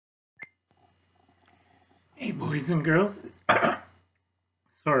Hey, boys and girls.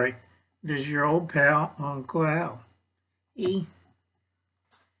 Sorry, this is your old pal, Uncle Al. Hey,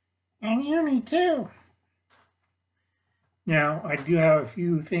 and you me too. Now, I do have a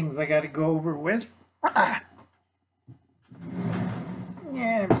few things I got to go over with.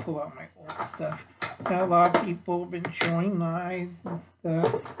 Yeah, pull out my old stuff. Now, a lot of people have been showing knives and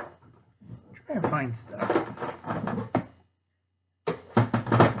stuff. Try to find stuff.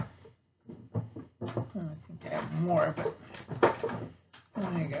 I think I have more, but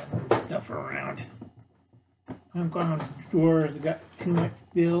I got more stuff around. I'm going to the drawers. I got too much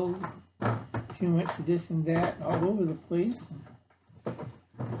bills, too much this and that, all over the place.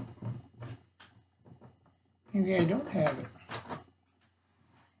 Maybe I don't have it.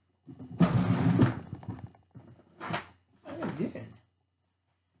 I did.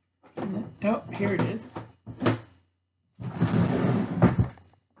 Oh, here it is.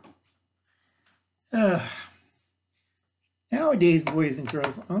 Nowadays, boys and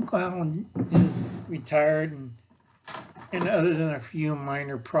girls, Uncle Alan is retired, and other than a few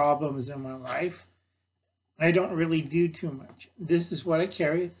minor problems in my life, I don't really do too much. This is what I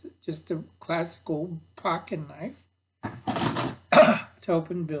carry. It's just a classic old pocket knife to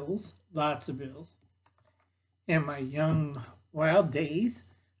open bills, lots of bills. In my young wild days,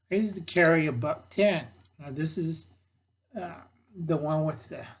 I used to carry a $1.10. Now this is the one with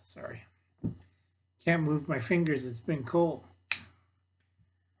the, sorry, can't move my fingers, it's been cold.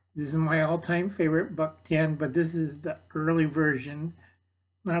 This is my all-time favorite $1.10, but this is the early version,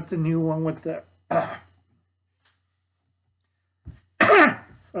 not the new one with the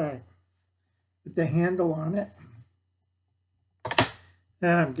sorry, with the handle on it.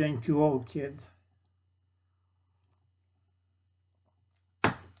 I'm getting too old, kids.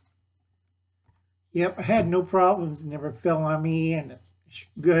 Yep, I had no problems, never fell on me, and a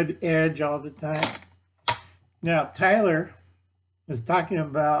good edge all the time. Now, Tyler was talking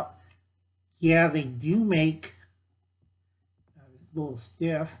about, yeah, they do make this little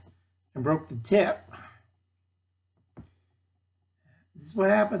stiff and broke the tip. This is what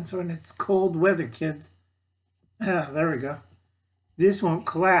happens when it's cold weather, kids. There we go. This won't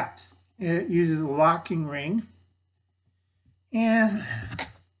collapse. It uses a locking ring, and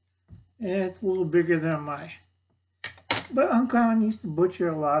it's a little bigger than my. But Uncle Alan used to butcher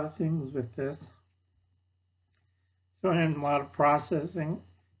a lot of things with this. So I had a lot of processing.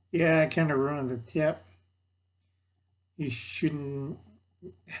 Yeah, I kind of ruined the tip. You shouldn't,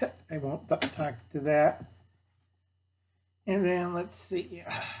 I won't talk to that. And then let's see,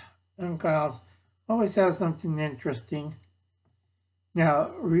 Uncle Al's always has something interesting.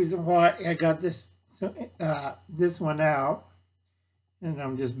 Now, reason why I got this one out, and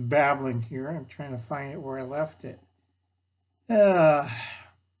I'm just babbling here. I'm trying to find it where I left it. This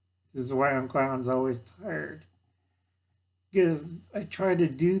is why Uncle Alan's always tired. Because I try to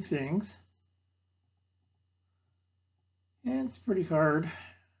do things, and it's pretty hard.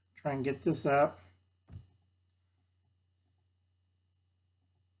 Try and get this up.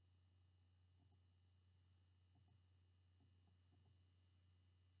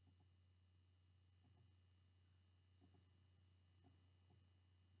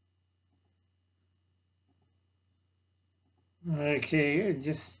 Okay,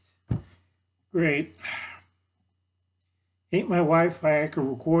 just great. Hate my Wi-Fi. I could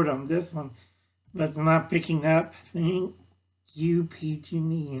record on this one, but it's not picking up. Thank you,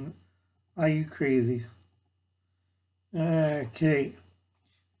 PG&E. Are you crazy? Okay.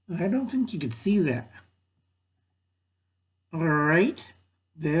 I don't think you could see that. All right.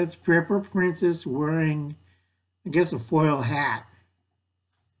 That's Prepper Princess wearing, I guess, a foil hat.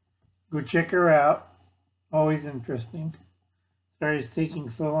 Go check her out. Always interesting. Sorry it's taking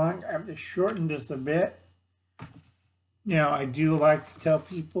so long. I have to shorten this a bit. Now, I do like to tell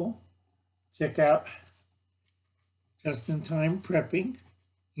people, check out Just in Time Prepping.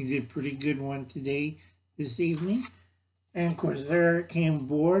 He did a pretty good one today, this evening. And of course, Sarah came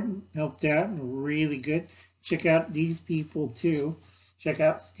aboard, helped out, and really good. Check out these people too. Check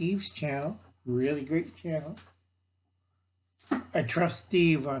out Steve's channel, really great channel. I trust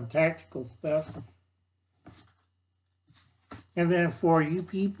Steve on tactical stuff. And then for you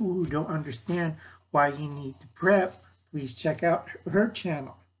people who don't understand why you need to prep, please check out her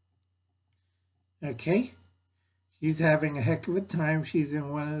channel. Okay? She's having a heck of a time. She's in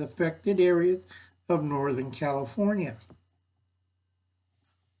one of the affected areas of Northern California.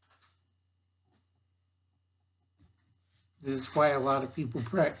 This is why a lot of people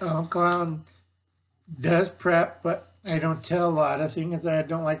prep. Uncle Alan does prep, but I don't tell a lot of things that I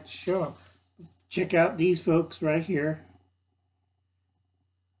don't like to show them. Check out these folks right here.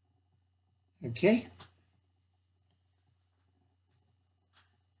 Okay?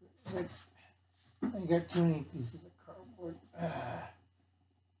 I got too many pieces of cardboard.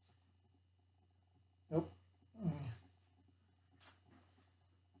 Nope.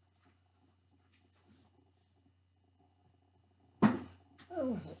 Where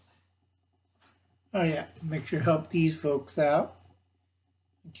was it? Oh yeah, make sure to help these folks out.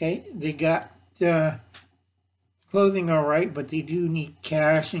 Okay, they got clothing all right, but they do need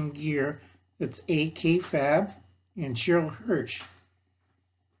cash and gear. It's AK Fab and Cheryl Hirsch.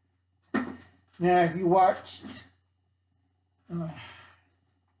 Now, if you watched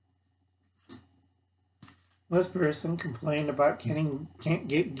this person complain about can't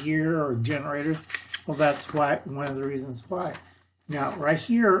get gear or generators, well, that's why one of the reasons why. Now, right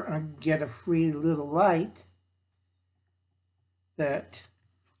here, I get a free little light that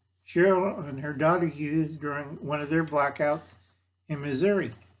Cheryl and her daughter used during one of their blackouts in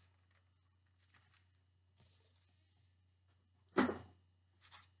Missouri.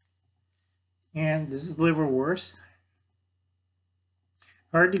 And this is Liverwurst.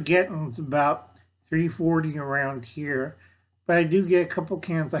 Hard to get, and it's about $3.40 around here. But I do get a couple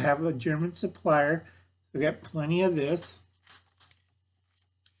cans. I have a German supplier. So I got plenty of this.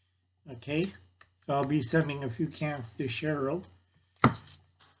 Okay, so I'll be sending a few cans to Cheryl.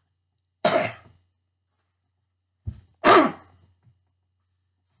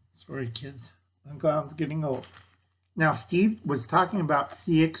 Sorry, kids. I'm getting old. Now, Steve was talking about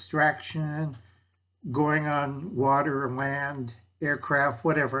sea extraction, going on water, land, aircraft,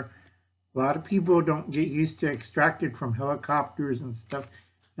 whatever. A lot of people don't get used to extracted from helicopters and stuff,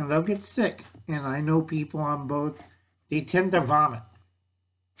 and they'll get sick. And I know people on boats, they tend to vomit.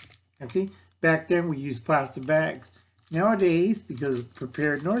 Okay? Back then, we used plastic bags. Nowadays, because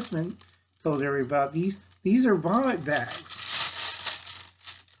Prepared Norseman told everybody these are vomit bags.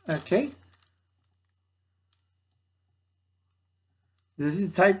 Okay? This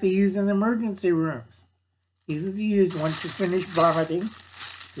is the type they use in emergency rooms. Easy to use. Once you finish vomiting,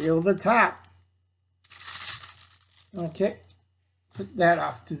 seal the top. Okay, put that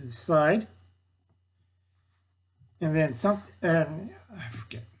off to the side. And then I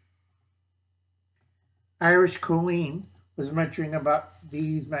forget. Irish Colleen was mentioning about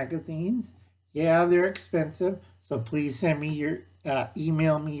these magazines. Yeah, they're expensive, so please send me your,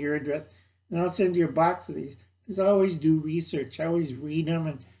 email me your address, and I'll send you a box of these. Because I always do research. I always read them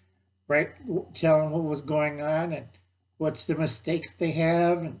and tell them what was going on and what's the mistakes they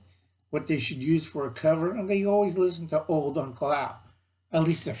have and what they should use for a cover. And they always listen to old Uncle Al. At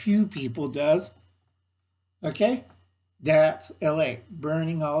least a few people does. Okay? That's LA.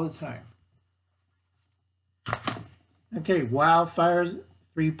 Burning all the time. Okay, wildfires,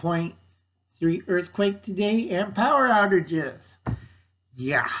 3.3 earthquake today, and power outages.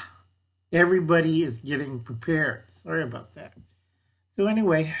 Yeah. Everybody is getting prepared. Sorry about that. So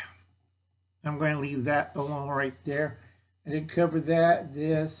anyway, I'm going to leave that alone right there. I didn't cover that.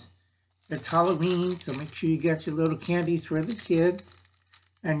 It's Halloween, so make sure you get your little candies for the kids.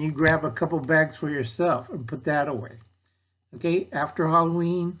 And you grab a couple bags for yourself and put that away. Okay, after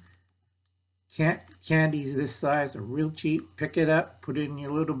Halloween, candies this size are real cheap. Pick it up, put it in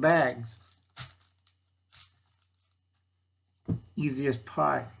your little bags. Easy as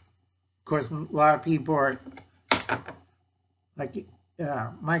pie. Of course, a lot of people are, like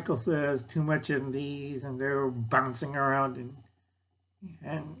Michael says, too much in these, and they're bouncing around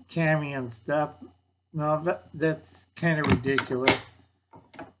and Cammy and stuff. No, that's kind of ridiculous.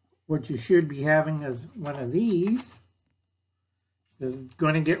 What you should be having is one of these. It's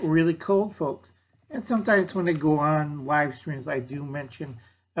going to get really cold, folks. And sometimes when I go on live streams, I do mention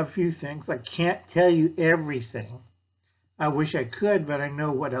a few things. I can't tell you everything. I wish I could, but I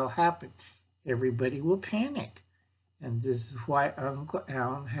know what'll happen. Everybody will panic. And this is why Uncle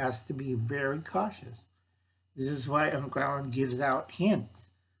Alan has to be very cautious. This is why Uncle Alan gives out hints.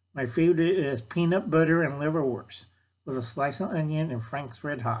 My favorite is peanut butter and liverwurst with a slice of onion and Frank's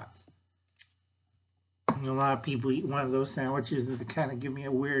Red Hots. And a lot of people eat one of those sandwiches and they kind of give me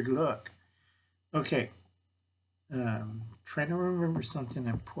a weird look. Okay. Trying to remember something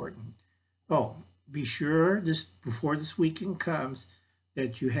important. Oh, be sure before this weekend comes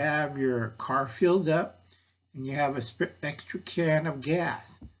that you have your car filled up and you have an extra can of gas.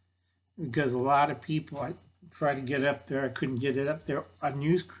 Because a lot of people, I tried to get up there, I couldn't get it up there. A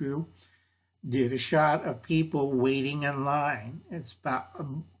news crew did a shot of people waiting in line. It's about a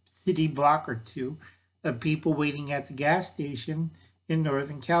city block or two of people waiting at the gas station in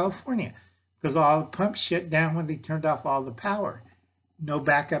Northern California. Because all the pumps shut down when they turned off all the power. No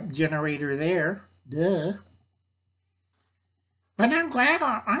backup generator there. Duh. But I'm glad,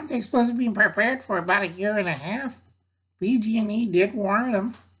 aren't they supposed to be prepared for about a year and a half? PG&E did warn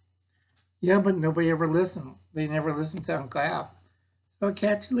them. Yeah, but nobody ever listened. They never listened to Uncle Al. So I'll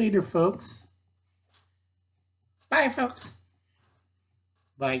catch you later, folks. Bye, folks.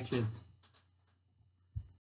 Bye, kids.